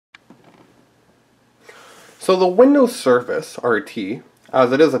So the Windows Surface RT,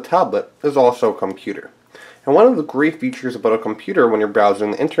 as it is a tablet, is also a computer. And one of the great features about a computer when you're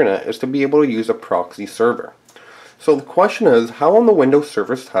browsing the internet is to be able to use a proxy server. So the question is, how on the Windows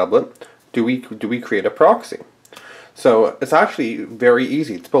Surface tablet do we create a proxy? So it's actually very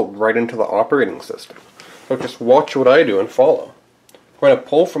easy. It's built right into the operating system. So just watch what I do and follow. We're going to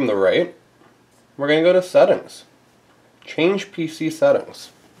pull from the right. We're going to go to Settings. Change PC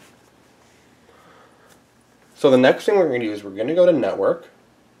Settings. So the next thing we're going to do is we're going to go to Network.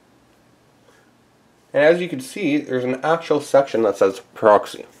 And as you can see, there's an actual section that says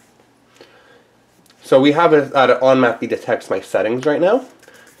Proxy. So we have it that it automatically detects my settings right now.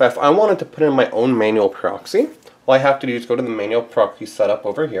 But if I wanted to put in my own manual proxy, all I have to do is go to the manual proxy setup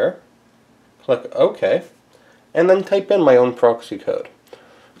over here, click OK, and then type in my own proxy code.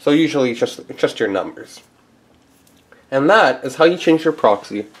 So usually it's just your numbers. And that is how you change your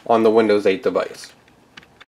proxy on the Windows 8 device.